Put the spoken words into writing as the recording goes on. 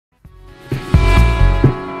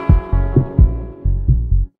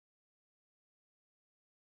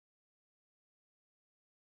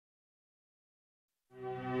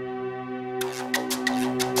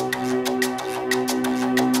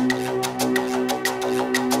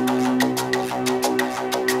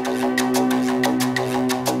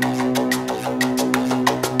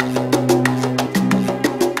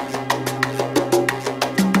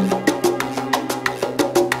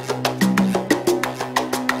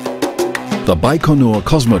The Baikonur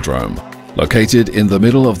Cosmodrome, located in the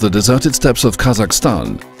middle of the deserted steppes of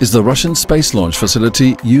Kazakhstan, is the Russian space launch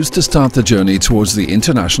facility used to start the journey towards the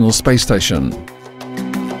International Space Station.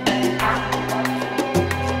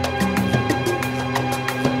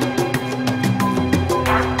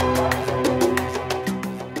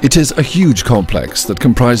 It is a huge complex that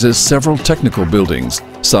comprises several technical buildings,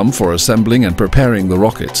 some for assembling and preparing the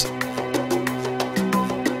rockets,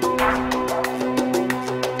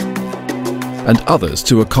 and others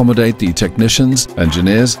to accommodate the technicians,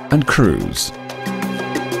 engineers and crews.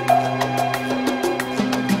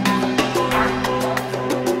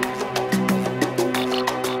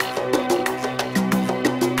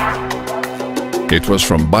 It was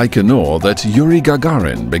from Baikonur that Yuri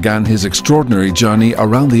Gagarin began his extraordinary journey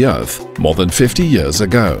around the Earth more than 50 years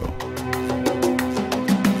ago.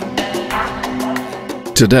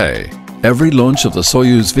 Today, every launch of the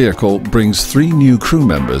Soyuz vehicle brings 3 new crew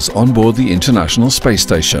members on board the International Space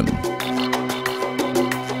Station.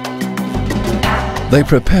 They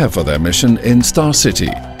prepare for their mission in Star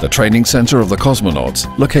City, the training center of the cosmonauts,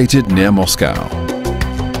 located near Moscow.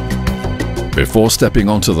 Before stepping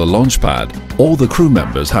onto the launch pad, all the crew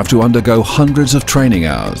members have to undergo hundreds of training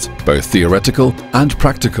hours, both theoretical and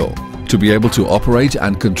practical, to be able to operate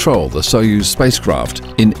and control the Soyuz spacecraft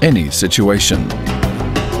in any situation.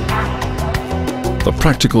 The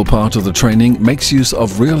practical part of the training makes use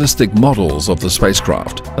of realistic models of the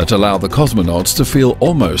spacecraft that allow the cosmonauts to feel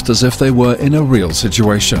almost as if they were in a real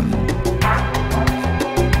situation.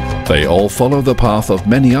 They all follow the path of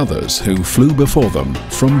many others who flew before them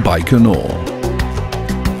from Baikonur.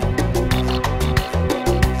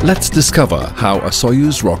 Let's discover how a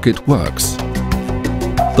Soyuz rocket works.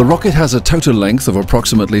 The rocket has a total length of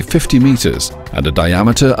approximately 50 meters and a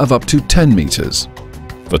diameter of up to 10 meters.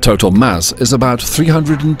 The total mass is about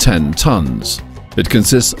 310 tons. It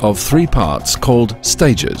consists of 3 parts called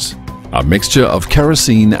stages. A mixture of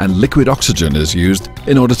kerosene and liquid oxygen is used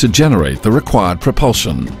in order to generate the required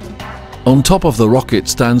propulsion. On top of the rocket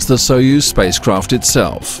stands the Soyuz spacecraft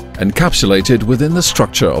itself, encapsulated within the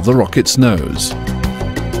structure of the rocket's nose.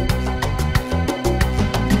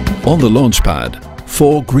 On the launch pad,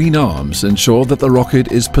 4 green arms ensure that the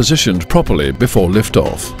rocket is positioned properly before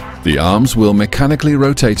liftoff. The arms will mechanically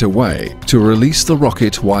rotate away to release the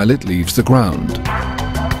rocket while it leaves the ground.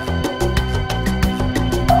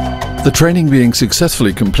 The training being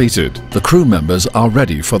successfully completed, the crew members are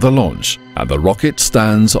ready for the launch, and the rocket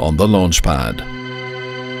stands on the launch pad.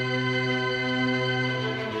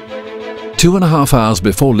 2.5 hours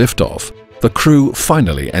before liftoff, the crew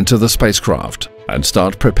finally enter the spacecraft and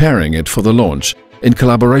start preparing it for the launch in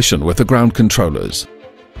collaboration with the ground controllers.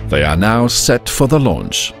 They are now set for the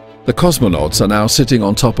launch. The cosmonauts are now sitting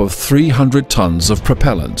on top of 300 tons of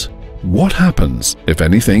propellant. What happens if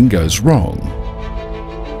anything goes wrong?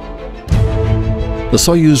 The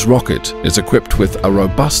Soyuz rocket is equipped with a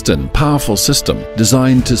robust and powerful system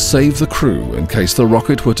designed to save the crew in case the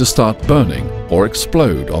rocket were to start burning or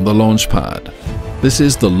explode on the launch pad. This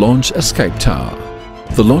is the Launch Escape Tower.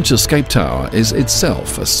 The Launch Escape Tower is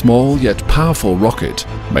itself a small yet powerful rocket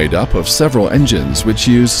made up of several engines which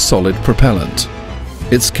use solid propellant.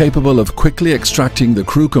 It's capable of quickly extracting the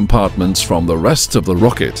crew compartments from the rest of the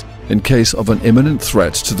rocket in case of an imminent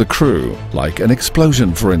threat to the crew, like an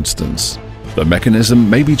explosion for instance. The mechanism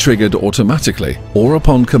may be triggered automatically or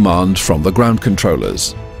upon command from the ground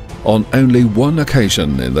controllers. On only one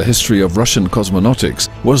occasion in the history of Russian cosmonautics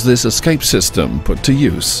was this escape system put to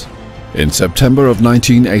use. In September of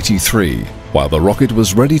 1983, while the rocket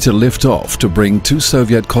was ready to lift off to bring 2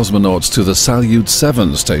 Soviet cosmonauts to the Salyut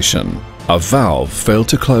 7 station, a valve failed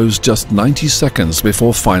to close just 90 seconds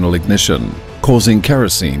before final ignition, causing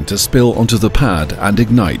kerosene to spill onto the pad and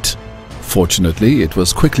ignite. Fortunately, it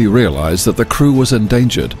was quickly realized that the crew was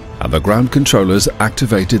endangered and the ground controllers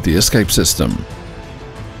activated the escape system.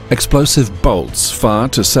 Explosive bolts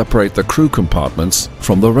fired to separate the crew compartments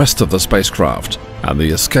from the rest of the spacecraft, and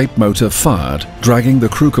the escape motor fired, dragging the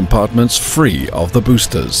crew compartments free of the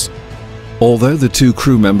boosters. Although the 2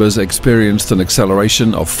 crew members experienced an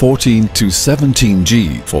acceleration of 14 to 17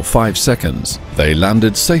 G for 5 seconds, they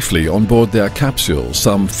landed safely on board their capsule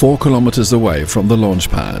some 4 kilometers away from the launch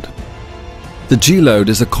pad. The G-load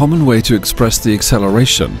is a common way to express the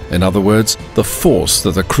acceleration, in other words, the force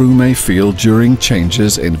that the crew may feel during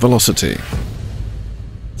changes in velocity.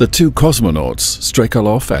 The 2 cosmonauts,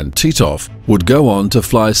 Strekalov and Titov, would go on to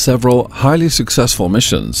fly several highly successful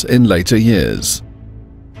missions in later years.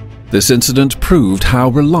 This incident proved how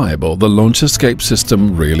reliable the launch escape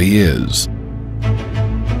system really is.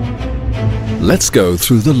 Let's go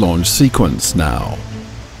through the launch sequence now.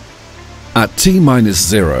 At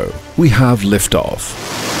T-0, we have liftoff.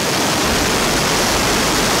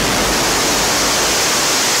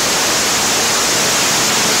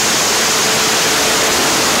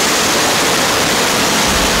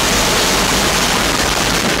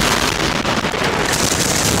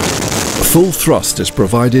 Full thrust is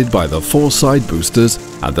provided by the 4 side boosters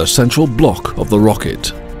and the central block of the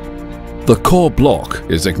rocket. The core block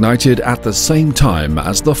is ignited at the same time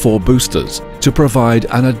as the 4 boosters to provide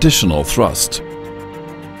an additional thrust.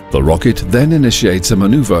 The rocket then initiates a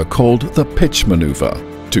maneuver called the pitch maneuver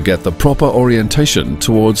to get the proper orientation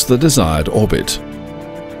towards the desired orbit.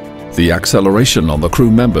 The acceleration on the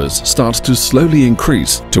crew members starts to slowly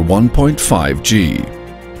increase to 1.5 g.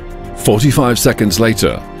 45 seconds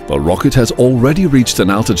later, the rocket has already reached an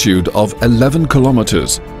altitude of 11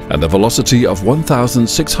 kilometers and a velocity of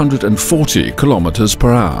 1,640 kilometers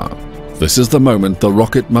per hour. This is the moment the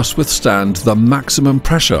rocket must withstand the maximum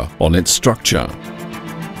pressure on its structure.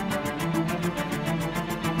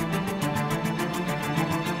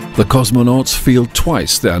 The cosmonauts feel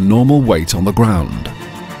twice their normal weight on the ground.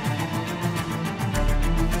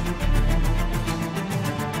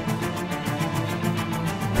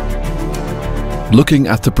 Looking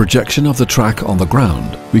at the projection of the track on the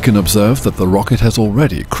ground, we can observe that the rocket has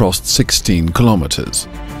already crossed 16 kilometers.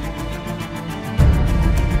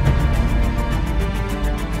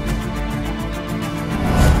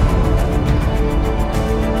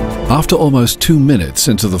 After almost 2 minutes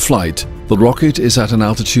into the flight, the rocket is at an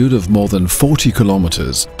altitude of more than 40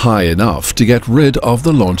 kilometers, high enough to get rid of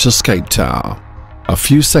the launch escape tower. A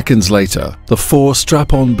few seconds later, the 4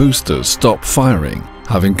 strap-on boosters stop firing,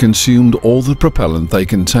 having consumed all the propellant they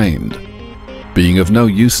contained. Being of no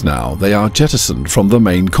use now, they are jettisoned from the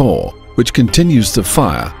main core, which continues to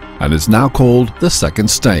fire and is now called the second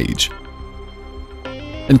stage.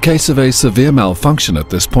 In case of a severe malfunction at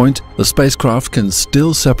this point, the spacecraft can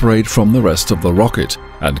still separate from the rest of the rocket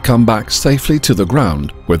and come back safely to the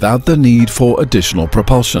ground without the need for additional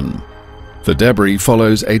propulsion. The debris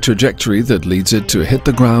follows a trajectory that leads it to hit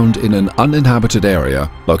the ground in an uninhabited area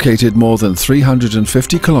located more than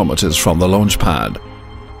 350 kilometers from the launch pad.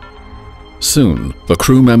 Soon, the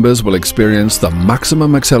crew members will experience the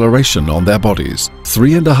maximum acceleration on their bodies,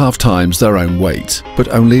 3.5 times their own weight, but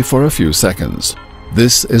only for a few seconds.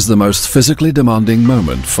 This is the most physically demanding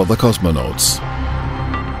moment for the cosmonauts.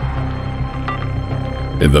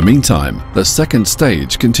 In the meantime, the second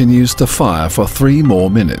stage continues to fire for 3 more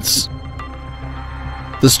minutes.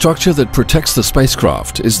 The structure that protects the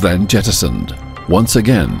spacecraft is then jettisoned. Once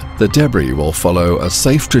again, the debris will follow a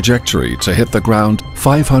safe trajectory to hit the ground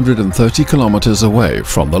 530 kilometers away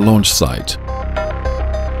from the launch site.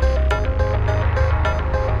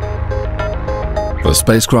 The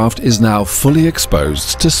spacecraft is now fully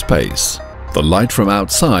exposed to space. The light from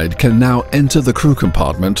outside can now enter the crew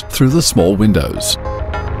compartment through the small windows.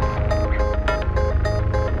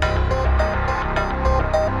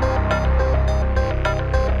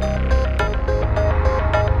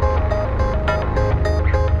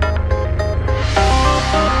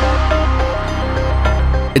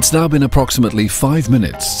 It's now been approximately 5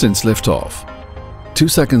 minutes since liftoff. 2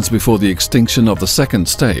 seconds before the extinction of the second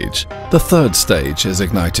stage, the third stage is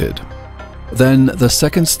ignited. Then the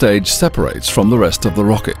second stage separates from the rest of the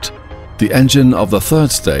rocket. The engine of the third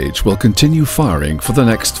stage will continue firing for the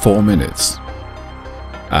next 4 minutes.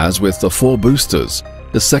 As with the 4 boosters,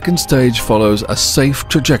 the second stage follows a safe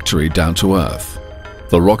trajectory down to Earth.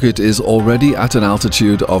 The rocket is already at an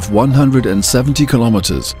altitude of 170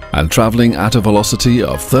 kilometers and traveling at a velocity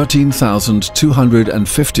of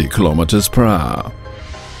 13,250 kilometers per hour.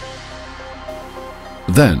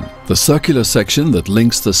 Then, the circular section that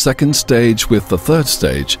links the second stage with the third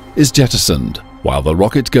stage is jettisoned, while the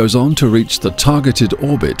rocket goes on to reach the targeted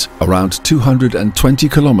orbit around 220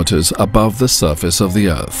 kilometers above the surface of the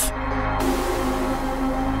Earth.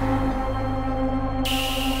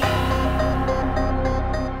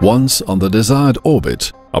 Once on the desired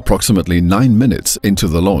orbit, approximately 9 minutes into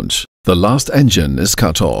the launch, the last engine is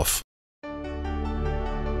cut off.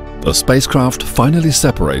 The spacecraft finally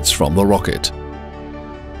separates from the rocket.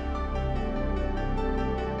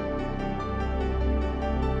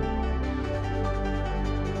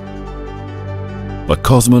 The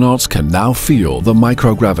cosmonauts can now feel the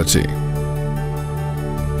microgravity.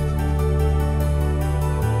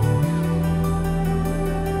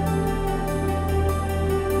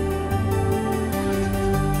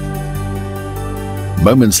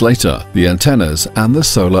 Moments later, the antennas and the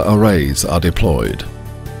solar arrays are deployed.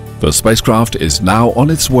 The spacecraft is now on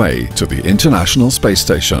its way to the International Space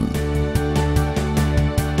Station.